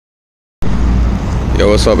Yo,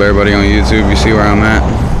 what's up everybody on YouTube? You see where I'm at?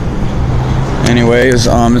 Anyways,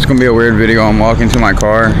 it's gonna be a weird video. I'm walking to my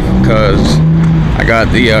car because I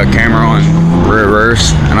got the camera on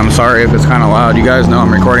reverse, and I'm sorry if it's kind of loud. You guys know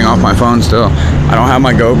I'm recording off my phone still. I don't have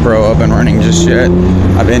my GoPro up and running just yet.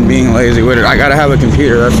 I've been being lazy with it. I gotta have a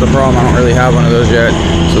computer, that's the problem. I don't really have one of those yet,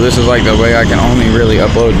 so this is like the way I can only really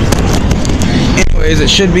upload. Anyways, it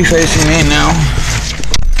should be facing me now.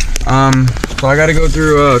 So I gotta go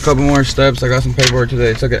through a couple more steps. I got some paperwork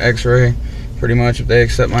today. I took an x-ray. Pretty much, if they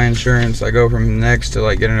accept my insurance, I go from next to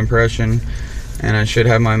like get an impression, and I should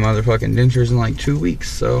have my motherfucking dentures in like 2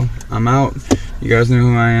 weeks. So I'm out. You guys know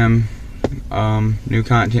who I am. New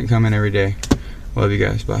content coming every day. Love you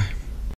guys. Bye.